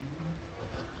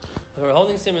We're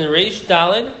holding Siman Reish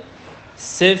Daled,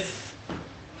 Sif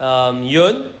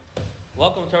Yud.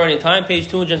 Welcome to Already Time, page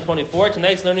 224.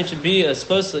 Tonight's learning should be a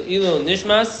supposed to Ilu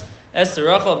Nishmas, Esther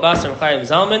Rachel, Basar Chaim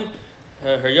Zalman.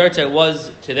 Her yahrzeit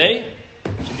was today.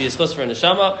 Should be a supposed for a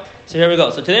neshama. So here we go.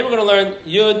 So today we're going to learn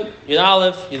Yud, Yud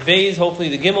Aleph, Yud Beis. Hopefully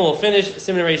the Gimel will finish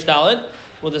Siman Reish Daled.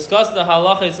 We'll discuss the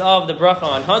halachas of the bracha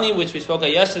on honey, which we spoke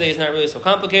about yesterday. Is not really so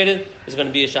complicated. It's going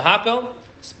to be a shahako.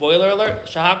 Spoiler alert,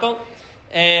 shahako.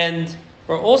 And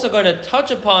we're also going to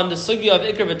touch upon the sugya of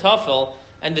ikr v'tafel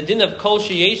and the din of kol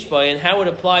sheyesh ba and how it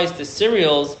applies to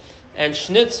cereals and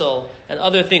Schnitzel and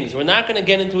other things. We're not going to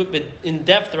get into it in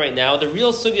depth right now. The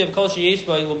real sugya of kol sheyesh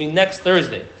ba will be next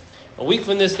Thursday. A week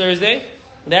from this Thursday,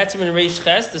 that's in Reish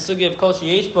Ches. The sugya of kol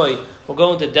sheyesh ba will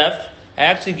go into depth. I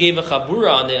actually gave a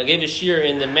chabura on it. I gave a shir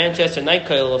in the Manchester Night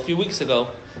Kail a few months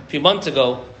ago,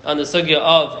 on the sugya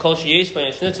of kol sheyesh ba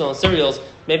and Schnitzel and cereals.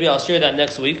 Maybe I'll share that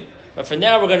next week. But for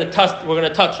now, we're going to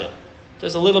touch it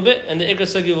just a little bit, and the ikr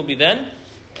sugya will be then.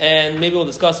 And maybe we'll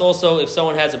discuss also if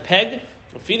someone has a peg,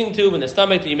 a feeding tube in the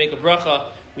stomach, do you make a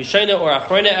bracha rishayna or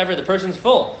achrayna ever? The person's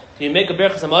full. Do you make a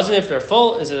bracha samazin if they're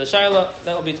full? Is it a shayla?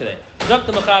 That will be today.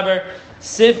 Dr. Mechaber,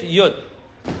 Sif Yud,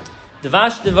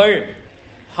 Devash Devarim,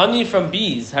 honey from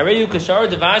bees. Hareyu kashar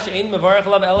Devash ein mevarach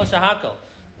lav ela shahakal.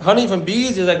 Honey from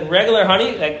bees is like regular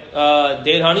honey, like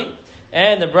date honey,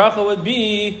 and the bracha would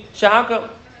be shahakal.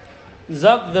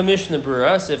 Zak the Mishna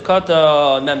Berura,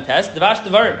 Sivkata Mem Test, Devash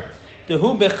Devarim.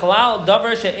 Dehu Bechlal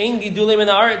Davar She'en Gidulim in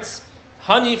the arts.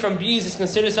 Honey from bees is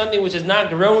considered something which is not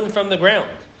grown from the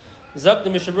ground. Zak the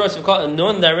Mishna Berura, Sivkata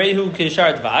Non Darehu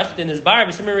Kishar Devash. Then is Bar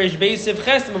B'Simen Reish Beis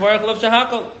Sivches Mevarach Lav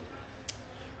Shahakal.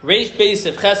 Reish Beis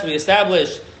Sivches, we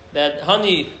established that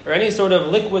honey or any sort of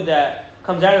liquid that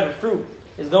comes out of a fruit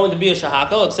is going to be a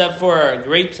shahakal, except for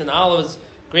grapes and olives.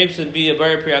 Grapes would be a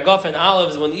Berura Priya Gaf, and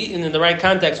olives, when eaten in the right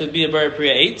context, would be a Berura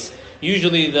Priya Eitz.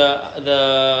 Usually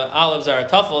the olives are a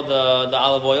tafel, the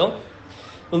olive oil.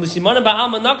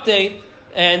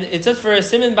 And it says for a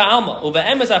siman ba'alma.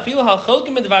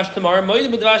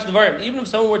 Even if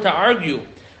someone were to argue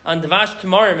on Devash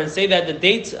Tamarim and say that the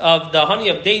dates of the honey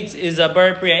of dates is a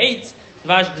Berura Priya Eitz,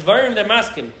 Devash Dvarim they're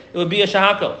maskim, it would be a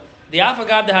shahako. The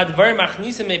afagad that had Dvarim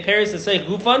achnisim me peris to say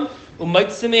gufan,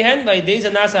 umaytsim mehen by days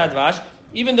of nasa advash.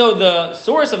 Even though the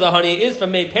source of the honey is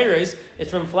from May Paris, it's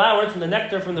from flowers, from the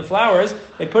nectar from the flowers,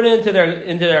 they put it into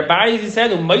their bodies, he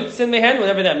said,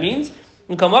 whatever that means.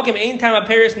 You can't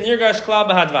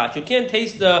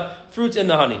taste the fruits in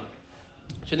the honey.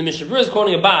 So the Mishna Berura is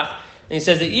quoting a Bach, and he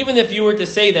says that even if you were to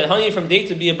say that honey from dates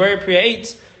would be a Berura Priya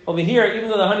Eitz, over here, even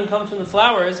though the honey comes from the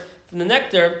flowers, from the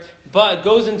nectar, but it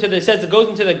goes into the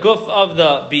goof of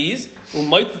the bees,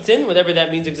 whatever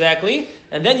that means exactly,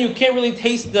 and then you can't really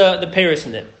taste the Paris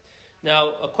in it.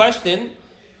 Now, a question.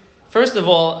 First of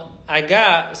all, I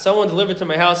got someone delivered to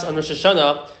my house on Rosh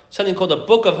Hashanah something called a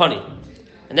book of honey.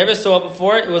 I never saw it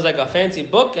before. It was like a fancy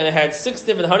book, and it had 6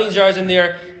 different honey jars in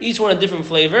there, each one a different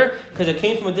flavor, because it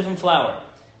came from a different flower.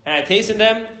 And I tasted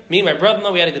them. Me and my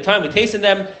brother-in-law, we had a good time. We tasted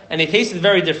them, and they tasted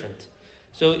very different.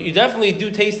 So you definitely do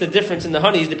taste the difference in the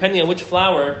honeys depending on which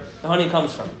flower the honey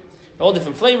comes from. All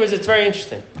different flavors. It's very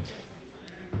interesting.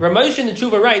 Ramesh in the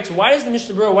Tshuva writes, why does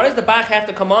the Bach have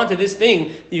to come on to this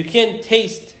thing that you can't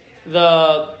taste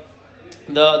the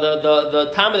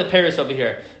time of the Paris over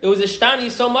here? It was a shtani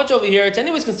so much over here, it's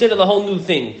anyways considered a whole new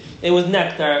thing. It was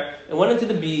nectar, it went into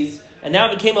the bees, and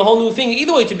now it became a whole new thing,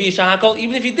 either way to be a shahakal,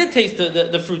 even if you did taste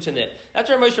the fruits in it. That's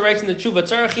why Moshe writes in the Tshuva,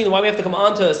 Tzarachin, why we have to come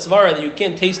on to a svara that you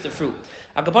can't taste the fruit.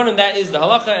 Akaponim, that is the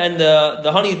halacha, and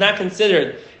the honey is not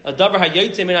considered a davar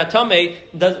hayotze min hatame.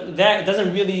 That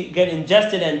doesn't really get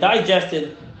ingested and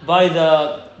digested by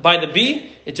the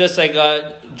bee. It just like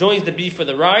joins the bee for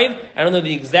the ride. I don't know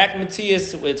the exact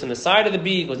matzias. It's on the side of the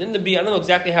bee, it goes in the bee. I don't know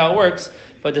exactly how it works,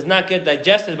 but it does not get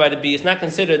digested by the bee. It's not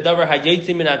considered davar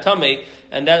hayotze min hatame,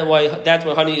 and that's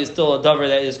why honey is still a davar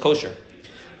that is kosher.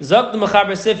 Zak the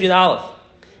mechaber sif yud aleph.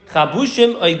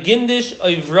 Chabushim oy gindish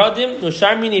oy vradim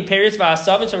nushar mini peris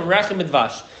va'asavin shem rachim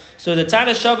midvash. So the tzad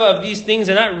shava of these things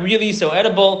are not really so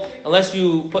edible unless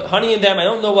you put honey in them. I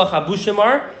don't know what chabushim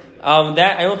are.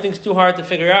 That I don't think is too hard to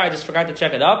figure out. I just forgot to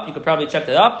check it up. You could probably check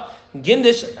it up.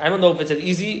 Gindish, I don't know if it's an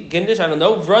easy gindish. I don't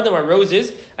know. Vradim are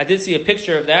roses. I did see a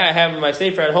picture of that. I have in my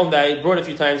sefer at home that I brought a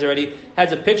few times already.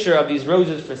 Has a picture of these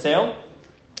roses for sale.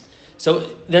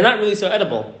 So they're not really so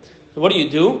edible. So what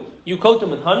do? You coat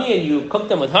them with honey and you cook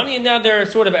them with honey, and now they're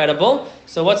sort of edible.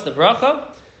 So what's the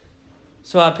bracha?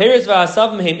 So ha-peris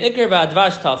v'asavim heim ikr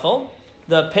v'advash tafel.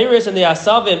 The peris and the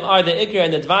asavim are the ikr,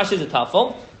 and the dvash is the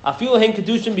tafel. Afilu heim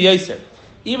kedushim b'yoser.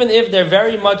 even if they're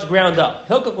very much ground up.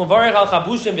 Therefore,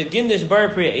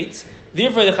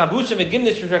 the chabushim and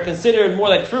gimnish, which are considered more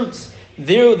like fruits,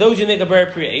 those you make a bar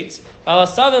pri eitz.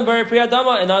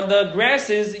 And on the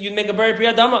grasses, you make a bar pri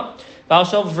adama.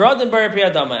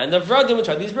 And the vradim, which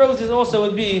are these roses, also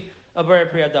would be a bar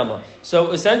pri adama.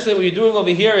 So essentially what you're doing over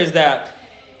here is that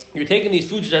you're taking these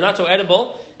foods that are not so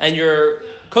edible and you're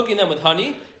cooking them with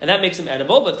honey, and that makes them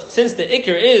edible. But since the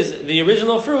ikr is the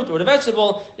original fruit or the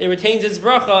vegetable, it retains its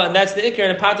bracha, and that's the ikr,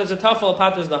 and it patters the tafel, it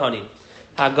patters the honey.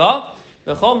 Haga.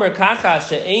 Any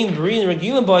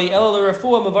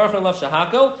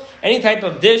type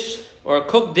of dish or a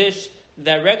cooked dish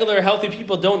that regular healthy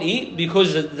people don't eat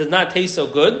because it does not taste so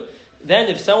good, then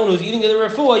if someone who's eating the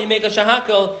refuah, you make a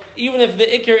shahakal, even if the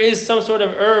ikr is some sort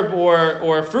of herb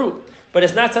or fruit, but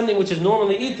it's not something which is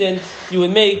normally eaten, you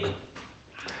would make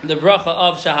the bracha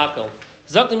of shahakal.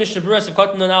 Zok the Mishna Berura of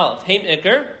Cotton and Aleph. Heim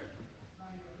ikr.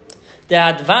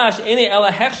 The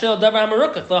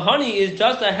honey is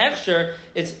just a hechsher.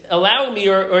 It's allowing me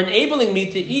or enabling me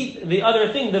to eat the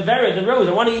other thing, the vera, the rose.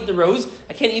 I want to eat the rose.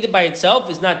 I can't eat it by itself.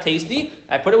 It's not tasty.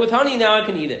 I put it with honey. Now I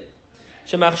can eat it.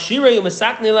 If you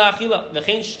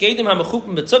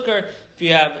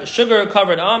have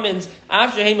sugar-covered almonds,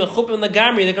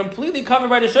 they're completely covered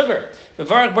by the sugar.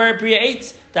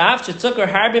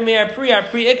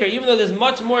 Even though there's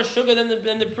much more sugar than the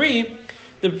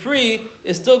pri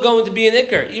is still going to be an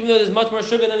ikr, even though there's much more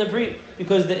sugar than the pri.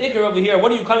 Because the ikr over here,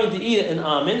 what are you coming to eat? An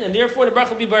almond, and therefore the bracha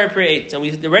will be bar pri eitz. And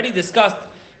we already discussed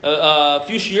a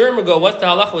few shiurim ago what's the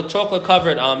halacha with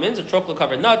chocolate-covered almonds, or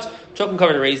chocolate-covered nuts,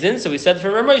 chocolate-covered raisins. So we said for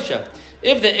Ramosha,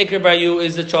 if the ikr by you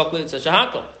is the chocolate, it's a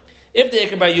shahakal. If the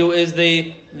ikr by you is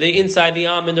the inside the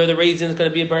almond or the raisin, it's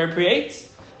going to be a bar pri eitz.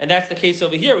 And that's the case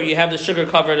over here where you have the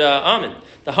sugar-covered almond.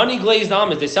 The honey-glazed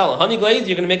almonds, they sell it. Honey-glazed,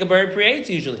 you're going to make a bar pri eitz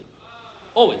usually.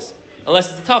 Always. Unless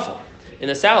it's a tuffle. In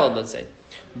a salad, let's say.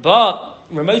 But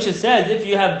Ramosha says if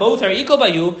you have both are equal by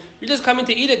you, you're just coming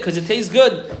to eat it because it tastes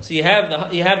good. So you have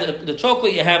the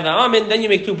chocolate, you have the almond, then you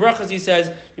make two brachas. He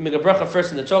says you make a bracha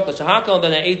first in the chocolate shahakal, and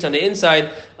then an eight on the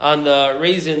inside on the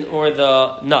raisin or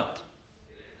the nut.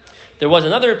 There was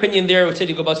another opinion there which said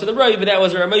you go bust to the right, but that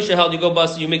was where Ramosha held you go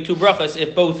bust. You make two brachas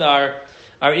if both are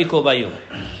equal by you.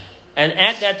 And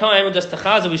at that time, just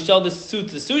tachaza, we shelled this suit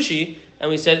to sushi. And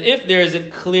we said, if there is a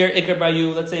clear ikr by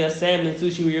you, let's say a salmon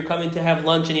sushi where you're coming to have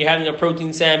lunch and you're having a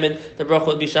protein salmon, the bracha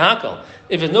would be shahakal.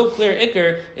 If there's no clear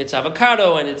ikr, it's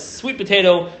avocado and it's sweet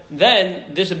potato,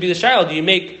 then this would be the shayla. Do you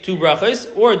make two brachas,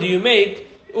 or do you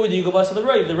go bust to the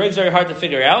right? The rig's very hard to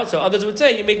figure out. So others would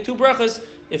say you make two brachas.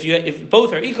 If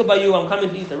both are equal by you, I'm coming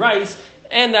to eat the rice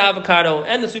and the avocado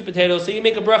and the sweet potato, so you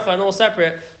make a bracha and all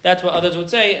separate. That's what others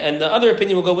would say, and the other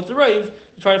opinion will go with the Rav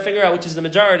to try to figure out which is the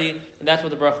majority, and that's what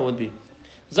the bracha would be.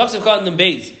 Zaksav cotton and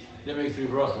beis. You don't make three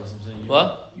brachas. I'm saying.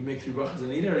 What? You make three brachas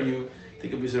and eat it, or you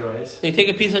take a piece of rice? You take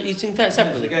a piece of each thing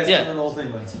separately. The guy's yeah. the whole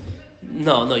thing, right?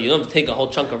 No, you don't take a whole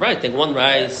chunk of rice. Take one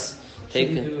rice.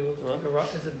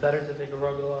 Is it better to take a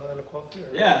regular and a coffee?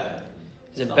 Yeah.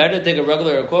 Is it better to take a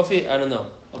regular or a coffee? I don't know.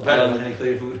 Better than any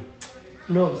clear food.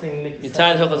 No, I'm saying make you're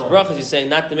tired of Hilchos brachas. You're saying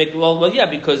not to make well, yeah,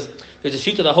 because there's a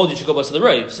shita that holds you should go bust to the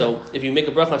Rav. So if you make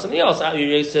a bracha on something else,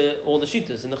 you raise all the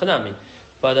shitas in the chanami.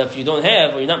 But if you don't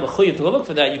have, or you're not mechuyev to go look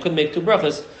for that, you could make two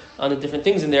brachas on the different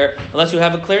things in there, unless you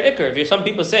have a clear ikr. If some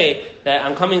people say that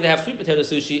I'm coming to have sweet potato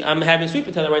sushi, I'm having sweet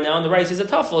potato right now, and the rice is a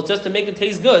tuffle. It's just to make it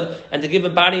taste good and to give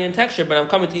it body and texture. But I'm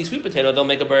coming to eat sweet potato. They'll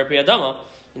make a bar pri adama,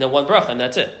 one bracha, and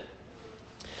that's it.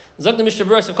 Zok the Mishna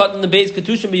Berura of cotton the beis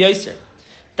ketushim b'yoser.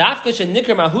 This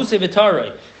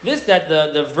that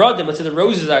the vradim, let's say the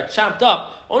roses are chopped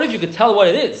up, only if you could tell what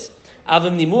it is. You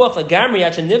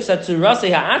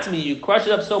crush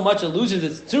it up so much it loses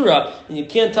its tzura, and you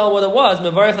can't tell what it was.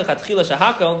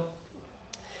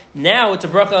 Now it's a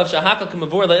bracha of shahakal.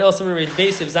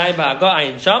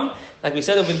 Like we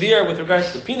said over there with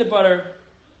regards to peanut butter,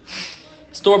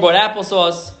 store-bought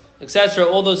applesauce, etc.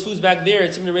 All those foods back there,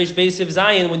 it's in the reish basiv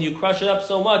zayin. When you crush it up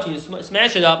so much and you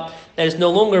smash it up, that it's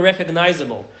no longer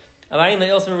recognizable. Over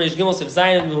there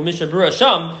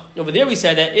we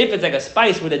said that if it's like a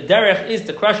spice where the derech is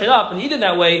to crush it up and eat it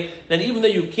that way, then even though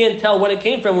you can't tell what it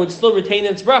came from, it would still retain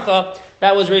its bracha.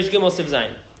 That was reish gimel siv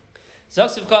zayin.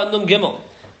 Zaksiv kat num gimel.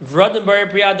 Vradim bar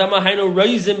pri adama hainu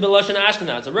roizim b'lashon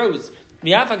Ashkenaz. It's a rose.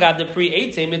 Miafagad the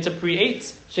pre-8, it's a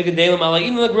pre-8. Shekadelim ala,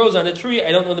 even though it grows on a tree.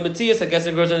 I don't know the Matthias, I guess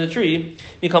it grows on a tree.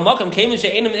 Mikamakam came in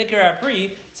she'enim ikar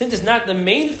apri, since it's not the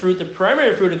main fruit, the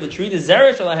primary fruit of the tree, the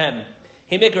zerish alahem.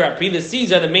 Him ikar apri, the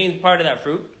seeds are the main part of that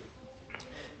fruit.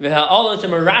 And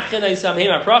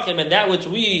that which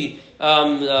we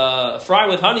fry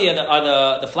with honey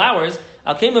are the flowers.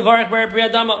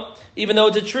 Even though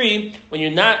it's a tree, when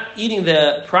you're not eating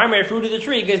the primary fruit of the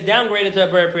tree, it gets downgraded to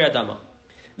a ber priyadama.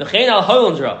 V'chein al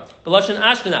holandra, b'lashon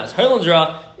Ashkenaz.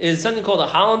 Holandra is something called a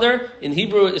hollander. In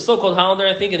Hebrew, it's still called hollander,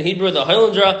 I think. In Hebrew, the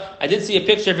holandra. I did see a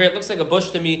picture of it. It looks like a bush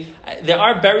to me. There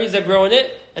are berries that grow in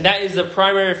it, and that is the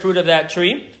primary fruit of that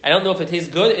tree. I don't know if it tastes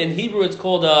good. In Hebrew, it's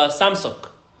called samsuk.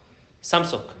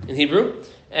 Samsuk in Hebrew.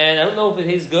 And I don't know if it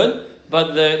tastes good,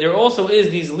 but there also is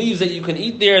these leaves that you can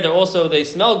eat there. They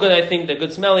smell good, I think. They're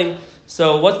good smelling.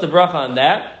 So what's the bracha on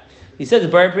that? He says,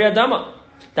 ber priyadama.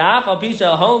 Even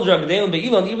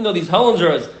though these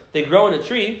holandras, they grow in a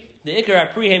tree, the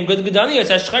ikar aprihem good gedania,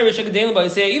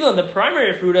 the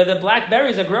primary fruit are the black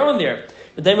berries that grow in there.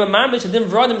 But then it's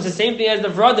the same thing as the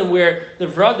vradim, where the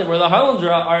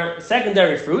holandra are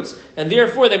secondary fruits, and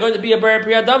therefore they're going to be a ber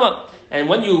priyadama. And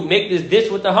when you make this dish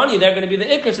with the honey, they're going to be the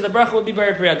ikar, so the bracha will be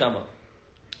ber priyadama.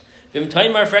 Vim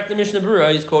taimar frek the Mishna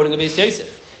Berura, he's quoting the Beis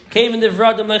Yosef. Came the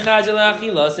vradim lechazil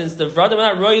achila, since the vradim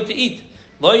are not royal to eat.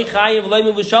 Not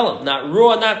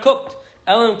raw, not cooked.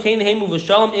 The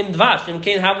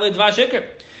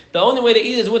only way to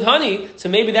eat is with honey, so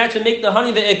maybe that should make the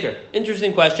honey the ikr.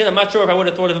 Interesting question. I'm not sure if I would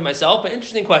have thought of it myself, but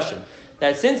interesting question.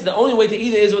 That since the only way to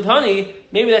eat it is with honey,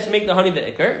 maybe that should make the honey the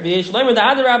ikr.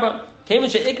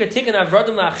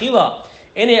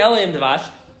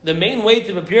 The main way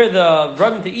to prepare the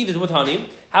vradim to eat is with honey.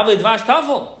 Honey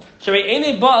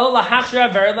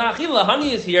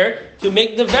is here to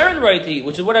make the vered right to eat,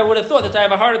 which is what I would have thought. That I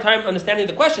have a harder time understanding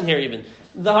the question here even.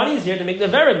 The honey is here to make the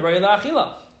vered right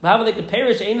la'achila. However, like the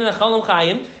perish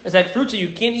it's like fruits that you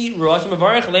can't eat raw.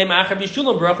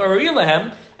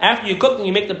 After you cook them,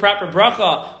 you make the proper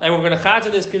bracha. And we're going to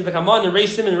chazan this kid v'kaman and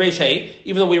reish sim and reish hay.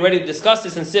 Even though we already discussed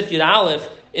this in Sif Yud Aleph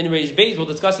in reish beis, we'll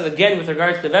discuss it again with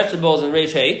regards to vegetables and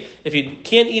reish hay. If you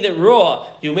can't eat it raw,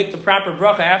 you make the proper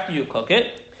bracha after you cook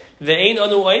it. We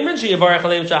don't say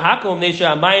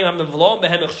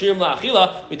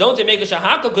make a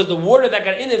shahakal because the water that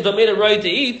got in it made it right to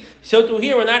eat. So to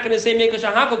here, we're not going to say make a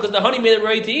shahakal because the honey made it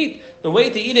right to eat. The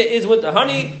way to eat it is with the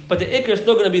honey, but the ikr is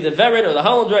still going to be the vered or the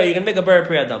holandra. You're going to make a ber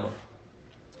priyadama.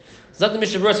 Zak the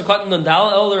Mishna Berura cotton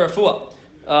nundal elder refuah.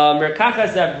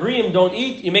 Merkachas that briim don't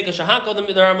eat, you make a shahakal.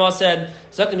 The Rama said,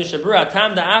 Zak the Mishna Berura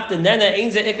tam da after nena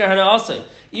ain't ze ikr hana asay.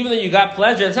 Even though you got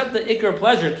pleasure, it's not the ikr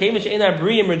pleasure.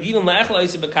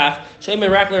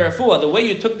 The way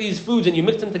you took these foods and you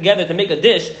mixed them together to make a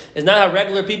dish is not how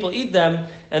regular people eat them,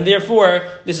 and therefore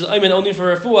this is only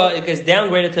for refuah. It gets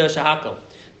downgraded to a shahakal.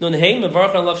 In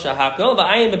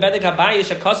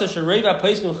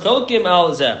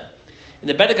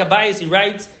the Bedek Habayis, he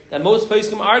writes that most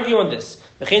poskim argue on this.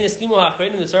 If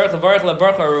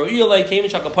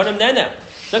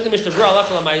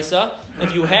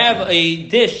you have a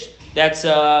dish that's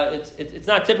it's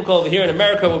not typical over here in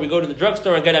America where we go to the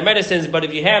drugstore and get our medicines, but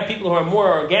if you have people who are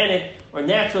more organic or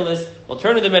naturalist,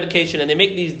 alternative medication, and they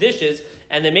make these dishes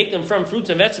and they make them from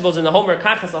fruits and vegetables in the whole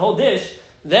merkachas, the whole dish,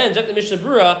 then Zak the Mishna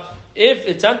Berura, if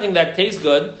it's something that tastes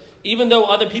good, even though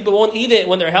other people won't eat it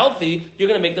when they're healthy, you're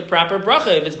going to make the proper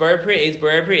bracha. If it's ber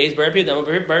priyadama,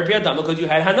 because you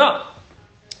had hana.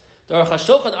 The Aruch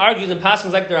HaShulchan argues in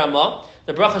passages like the Ramah,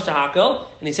 the bracha shahakal,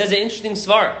 and he says an interesting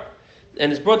svar,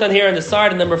 and it's brought down here on the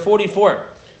side in number 44.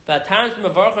 V'atan from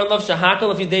avarcha and love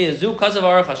shahakal if you day azu because of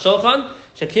Aruch HaShulchan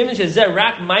shekimin shezeh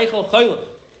rak meichel cholim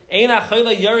ein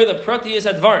achola yari the protiyus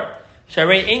advar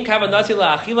sharei ein kavanasi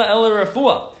la'achila el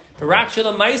refuah. Rak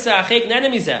shela ma'isa achek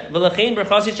nenemize v'lechein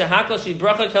brachasi shahakal shi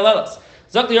bracha kalelas.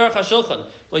 Zak the Aruch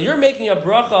HaShulchan. When you're making a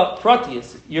bracha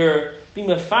pratius, you're being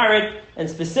mefarid and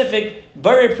specific.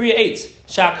 Berura priya eitz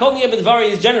shakol niya b'dvari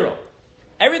is general.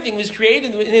 Everything was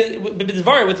created with his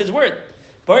word.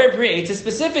 Berura priya eitz is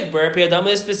specific. Berura priyadama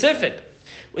is specific.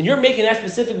 When you're making that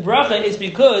specific bracha, it's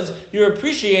because you're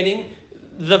appreciating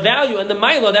the value and the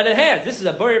mila that it has. This is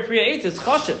a berura priya eitz. It's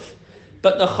chashiv.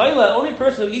 But the chayla, the only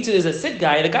person who eats it is a sick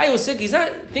guy. The guy who's sick, he's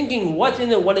not thinking what's in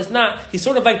it, what is not. He's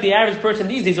sort of like the average person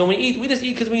these days. When we eat, we just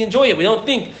eat because we enjoy it. We don't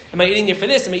think, am I eating it for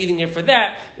this? Am I eating it for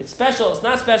that? It's special, it's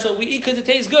not special. We eat because it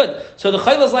tastes good. So the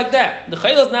chayla is like that. The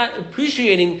chayla is not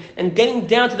appreciating and getting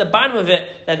down to the bottom of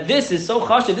it, that this is so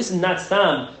chashiv. This is not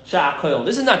stam sha'akoil.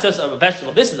 This is not just a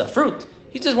vegetable. This is a fruit.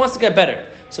 He just wants to get better.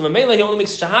 So Mamela, he only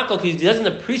makes shahakal because he doesn't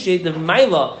appreciate the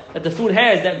maila that the food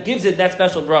has that gives it that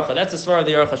special bracha. That's the svar of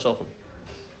the Aruch HaShulchan.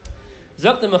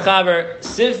 Zok the Mechaber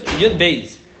Sif Yud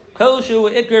Beis Kol Shu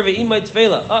Ikr ve'imay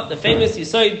Tefela. The famous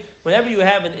Yisoid. Whenever you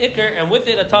have an ikr and with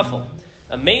it a tafel,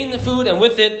 a main food and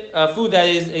with it a food that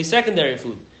is a secondary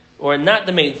food or not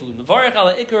the main food. Mevarich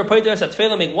ala ikr poitos at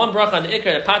Tefela. Make one bracha on the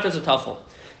ikr and paters a tafel.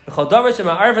 V'chol davar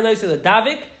shema arvanois le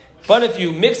davik But if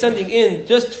you mix something in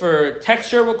just for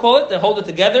texture, we'll call it, to hold it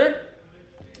together,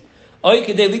 or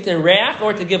to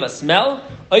give a smell,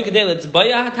 to give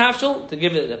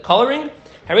it a coloring.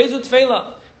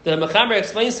 The Mechaber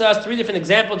explains to us 3 different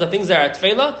examples of things that are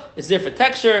tefela. It's there for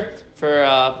texture, for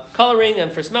coloring,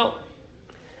 and for smell.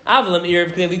 If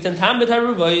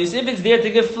it's there to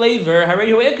give flavor,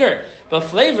 but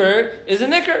flavor is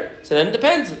an ikr, so then it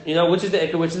depends, which is the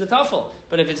ikr, which is the tafel.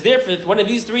 But if it's there for one of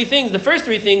these 3 things, the first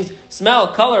 3 things, smell,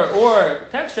 color, or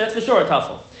texture, that's for sure a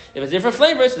tafel. If it's there for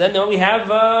flavor, so then now we have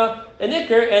an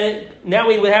ikr, and now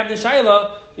we would have the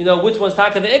shaila, which one's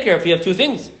taka the ikr if you have 2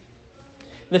 things.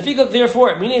 Therefore,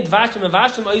 if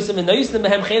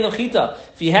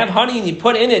you have honey and you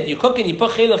put in it, you cook and you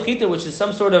put chel of chita, which is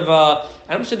some sort of,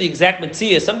 I'm not sure the exact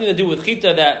matzia, something to do with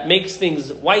chita that makes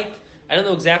things white. I don't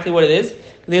know exactly what it is.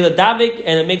 And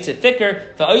it makes it thicker.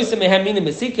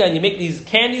 And you make these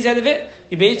candies out of it.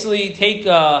 You basically take,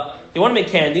 you want to make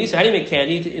candy, so how do you make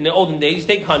candy? In the olden days, you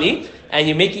take honey, and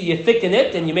you thicken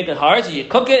it, and you make it hard, so you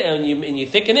cook it, and you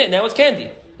thicken it, and now it's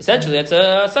candy. Essentially, that's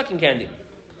a sucking candy.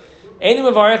 You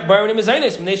don't make barim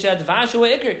mezainis.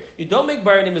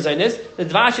 The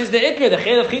dvash is the ikr. The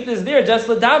chel of chita is there just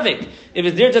ledavik. If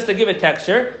it's there just to give it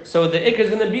texture, so the ikr is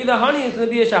going to be the honey. It's going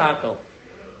to be a shahakol.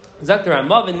 That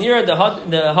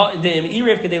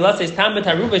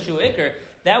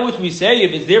which we say,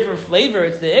 if it's there for flavor,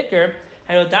 it's the ikr.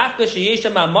 It has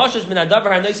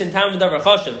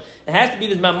to be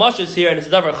this mamashas here, and it's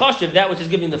davar choshev, that which is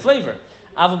giving the flavor.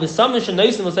 You're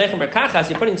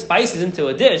putting spices into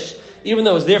a dish, even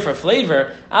though it's there for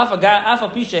flavor.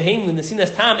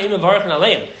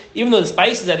 Even though the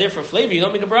spices are there for flavor, you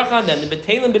don't make a bracha on them.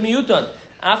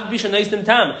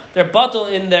 They're bottled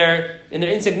in their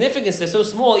insignificance. They're so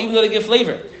small, even though they give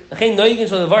flavor. If you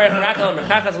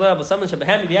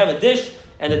have a dish,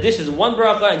 and the dish is one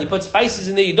bracha, and you put spices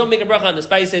in there, you don't make a bracha on the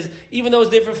spices, even though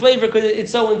it's there for flavor, because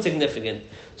it's so insignificant.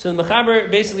 So the Mechaber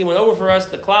basically went over for us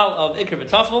the klal of ikr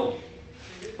v'tafel.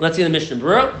 Let's see the Mishna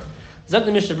Berura. Zak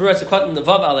the Mishna Berura tzakot in the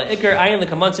vav ala ikr ayin the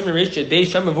kaman siman reish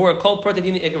beis sham avor kol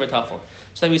protedini ikr v'tafel.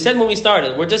 So like we said when we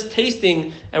started, we're just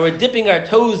tasting and we're dipping our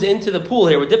toes into the pool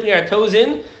here. We're dipping our toes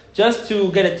in just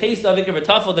to get a taste of ikr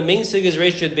v'tafel. The main sig is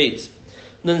reish beis.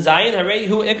 Nun zayin harei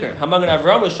hu ikr. Hamang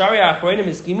Avram u'shari achroinim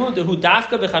iskimu hu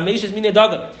dafka b'chameshes min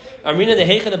edagam. Amrina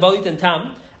dehecha the balit and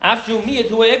tam. After miyat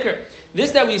hu ikr.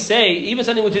 This that we say, even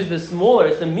something which is the smaller,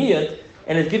 it's the miyat,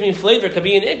 and it's giving flavor, could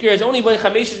be an ikr, is only when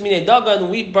chameshes min edagam,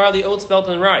 wheat, barley, oats, spelt,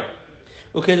 and rye.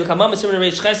 Okay, the klal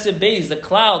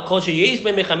kol sheyesh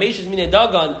by mechameshes min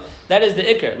edagam, that is the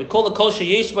ikr. We call it kol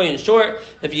sheyesh by in short.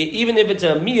 Even if it's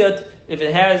a miyat,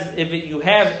 you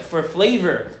have for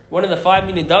flavor one of the 5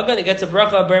 min edagam, it gets a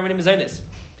bracha of bar minim zaynis.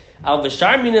 Al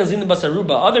v'shar min zin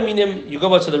basaruba. Other minim you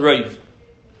go out to the roiv.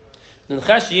 We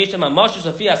said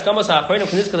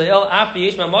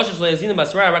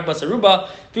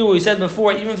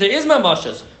before, even if there is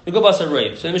mamashas, we go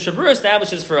basar. So the Mishna Berura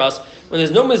establishes for us when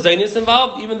there's no mezainis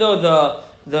involved, even though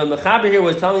the Mechaber here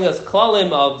was telling us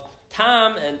klalim of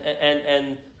tam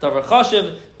and davar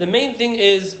choshev, the main thing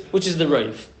is, which is the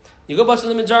roiv. You go basar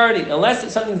the majority,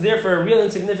 unless something's there for a real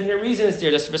insignificant reason. It's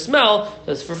there just for smell,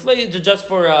 just for flavor, just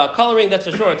for coloring. That's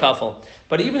for sure a tafel.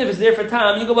 But even if it's there for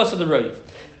tam, you go basar the roiv.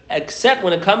 Except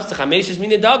when it comes to chameshes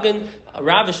min dagan,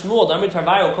 Rav Shmuel, Damir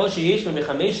Tarvayo, Kol sheyesh me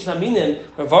chameshes aminim,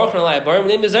 Varvarchan alai bar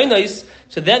minim mezainos.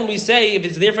 So then we say if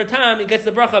it's there for time, it gets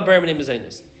the bracha bar minim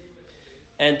mezainos.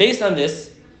 And based on this,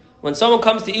 when someone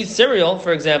comes to eat cereal,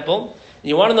 for example, and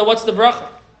you want to know what's the bracha.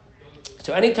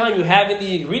 So anytime you have in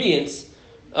the ingredients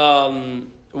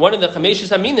one of the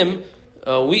chameshes aminim,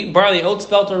 wheat, barley, oats,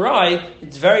 spelt, or rye,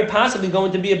 it's very possibly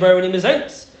going to be a bar minim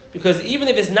mezainos, because even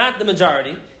if it's not the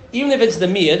majority, even if it's the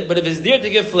miyad, but if it's there to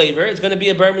give flavor, it's going to be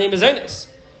a bar minim mezainis.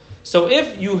 So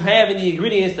if you have in the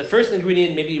ingredients, the first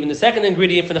ingredient, maybe even the second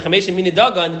ingredient for the chamesh min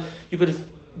dagan, you could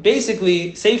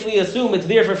basically safely assume it's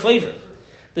there for flavor.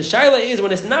 The shaila is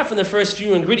when it's not from the first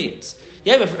few ingredients.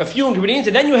 You have a few ingredients,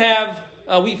 and then you have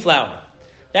wheat flour.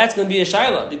 That's going to be a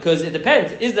shaila, because it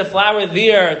depends. Is the flour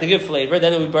there to give flavor?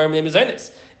 Then it would be bar minim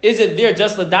mezainis. Is it there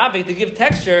just ladavik to give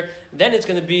texture? Then it's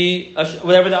going to be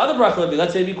whatever the other bracha would be.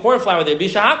 Let's say it'd be corn flour, there'd be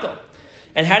shahakal.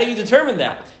 And how do you determine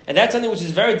that? And that's something which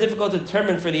is very difficult to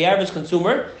determine for the average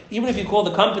consumer. Even if you call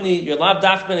the company, you're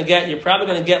probably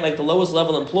going to get like the lowest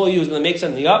level employee who's going to make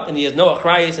something up, and he has no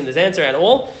achrayis in his answer at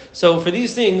all. So for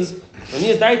these things, when he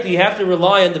is daiti, you have to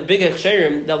rely on the big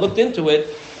hechsherim that looked into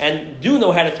it and do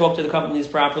know how to talk to the companies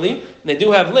properly. And they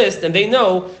do have lists, and they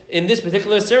know in this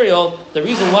particular cereal, the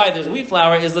reason why there's wheat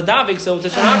flour is ladavik, so it's a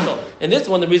shahakal. In this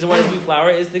one, the reason why there's wheat flour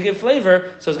is to give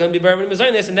flavor, so it's going to be bar minim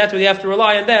mezainis, and that's where you have to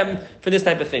rely on them for this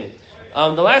type of thing.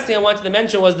 The last thing I wanted to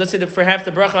mention was, let's say, perhaps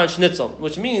the bracha on Schnitzel,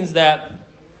 which means that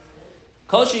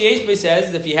Kol Sheyeshbe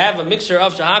says if you have a mixture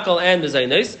of shahakal and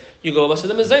mezainis, you go so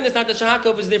the mezainis, not the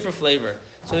shahakal, is there for flavor.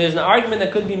 So there's an argument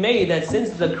that could be made that since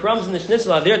the crumbs in the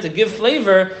schnitzel are there to give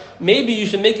flavor, maybe you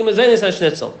should make a mezainis on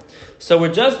schnitzel. So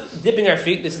we're just dipping our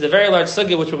feet. This is a very large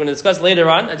sugya which we're going to discuss later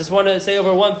on. I just want to say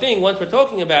over one thing once we're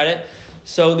talking about it.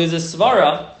 So there's a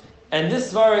svara, and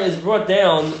this svara is brought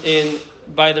down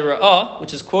by the Ra'ah,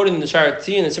 which is quoted in the Sharat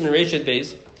and the Simon Reshid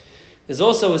base. There's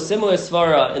also a similar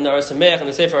svara in the Ar Sameach and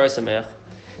the Sefer Ar Sameach.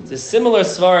 It's a similar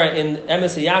svara in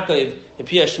Emes Yaakov in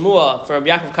Pia Shmua from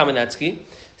Yaakov Kamenetsky.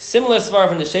 Similar svara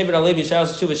from the Shevet Alevi,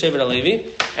 Shalos Tshuva Shevet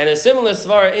Alevi, and a similar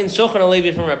svara in Shulchan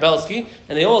Alevi from Rabelsky,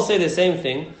 and they all say the same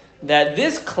thing. That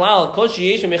this klal, kol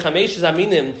sheyesh mechamesh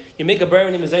zaminim, you make a bar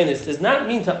in mezainis, does not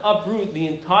mean to uproot the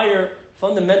entire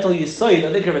fundamental yisoid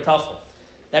of ikr v'tafel.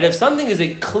 That if something is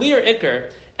a clear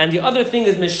ikr, and the other thing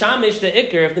is mishamish the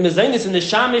ikr, if the mezainis and the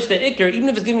shamish the ikr, even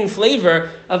if it's giving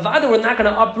flavor, avada, we're not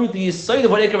going to uproot the yisoid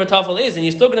of what ikr v'tafel is, and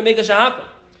you're still going to make a shahaka.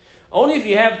 Only if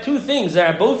you have two things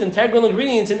that are both integral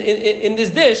ingredients in this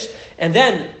dish, and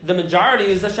then the majority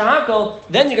is the shahakal,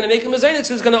 then you're going to make a mezainis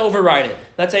because it's going to override it.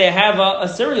 Let's say I have a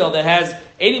cereal that has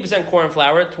 80% corn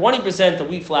flour, 20% the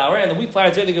wheat flour, and the wheat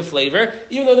flour is really good flavor,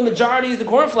 even though the majority is the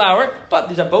corn flour, but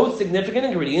these are both significant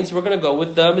ingredients, we're going to go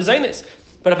with the mezainis.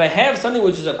 But if I have something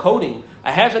which is a coating,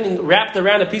 I have something wrapped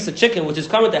around a piece of chicken, which is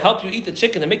coming to help you eat the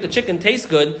chicken, to make the chicken taste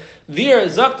good, Vir,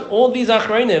 Zakt, all these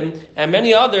achreinim, and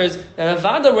many others, that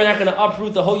avada, we're not going to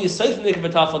uproot the whole yisayt from the ikr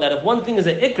v'tafel, that if one thing is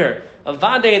an ikr, a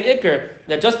vade and ikr,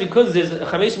 that just because there's a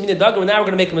chamesh mina dagar, now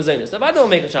we're going to make a mezainis. The vada will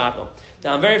make a shahakal.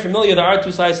 Now I'm very familiar, there are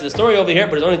two sides to the story over here,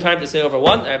 but there's only time to say over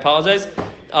one, I apologize.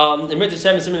 In Mitzvah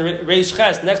Shem, Simon Reish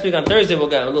Ches, next week on Thursday, we'll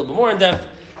get a little bit more in depth.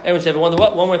 Everyone should have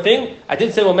one more thing. I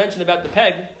did say we'll mention about the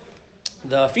peg,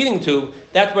 the feeding tube.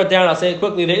 That's brought down. I'll say it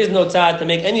quickly. There is no tzad to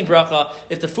make any bracha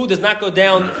if the food does not go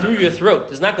down through your throat,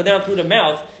 does not go down through the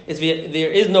mouth. There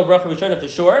is no bracha return for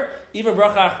sure. Even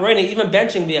bracha achrona, even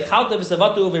benching, v'yachalta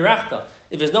v'savatu uvirachta.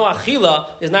 If there's no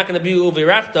achila, there's not going to be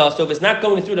uvirachta. So if it's not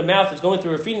going through the mouth, it's going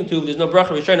through a feeding tube, there's no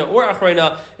bracha return or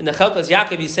achrona. In the Chelkas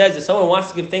Yaakov, he says if someone wants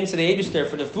to give thanks to the Eibishter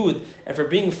for the food and for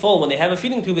being full, when they have a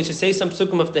feeding tube, they should say some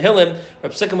psukim of Tehillim or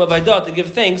psukim of Aidah to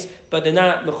give thanks, but they're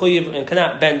not mechuyev and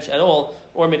cannot bench at all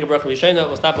or make a bracha return.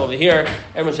 We'll stop over here.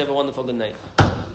 Everyone should have a wonderful good night.